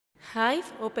Hive,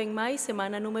 Openmic,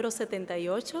 semana número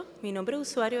 78. Mi nombre de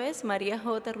usuario es María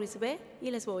J. Ruiz B.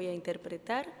 y les voy a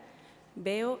interpretar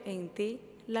Veo en ti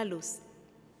la luz.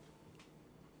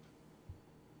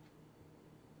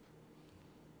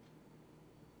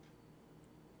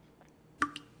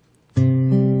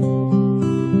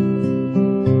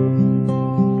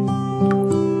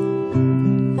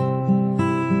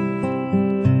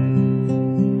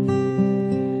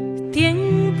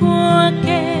 Tiempo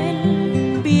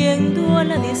aquel viendo a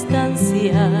la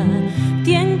distancia,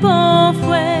 tiempo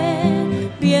fue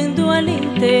viendo al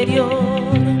interior,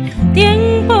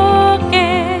 tiempo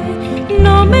que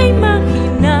no me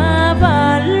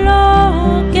imaginaba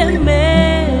lo que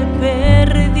me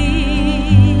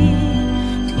perdí.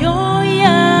 Y hoy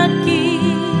aquí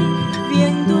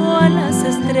viendo a las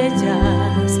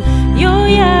estrellas, y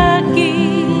hoy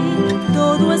aquí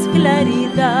todo es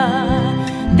claridad.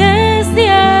 Desde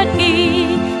aquí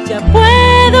ya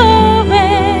puedo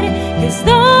ver que es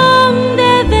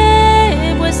donde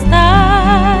debo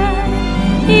estar,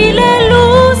 y la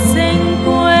luz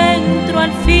encuentro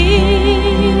al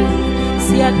fin.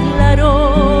 Se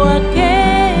aclaró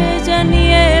aquella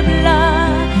niebla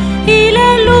y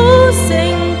la luz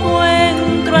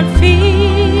encuentro al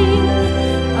fin.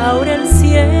 Ahora el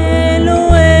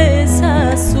cielo es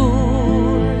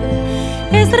azul,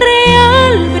 es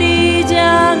real,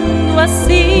 brillando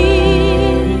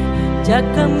así, ya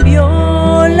cambió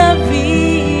la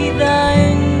vida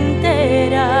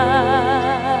entera.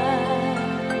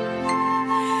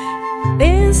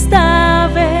 Esta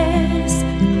vez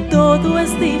todo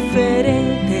es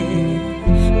diferente,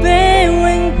 veo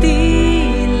en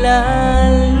ti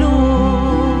la luz.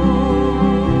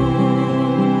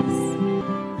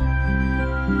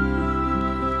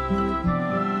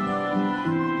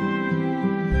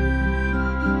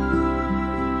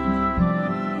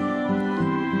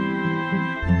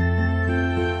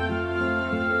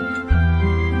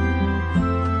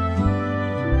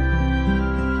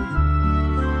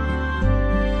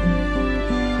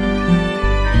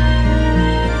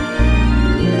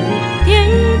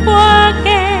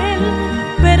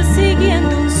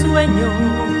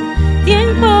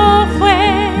 Tiempo fue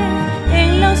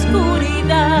en la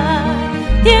oscuridad,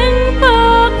 tiempo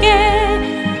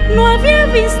que no había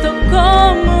visto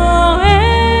cómo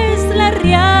es la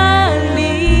realidad.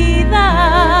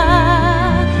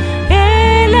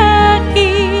 Él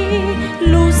aquí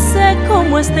luce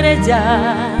como estrella,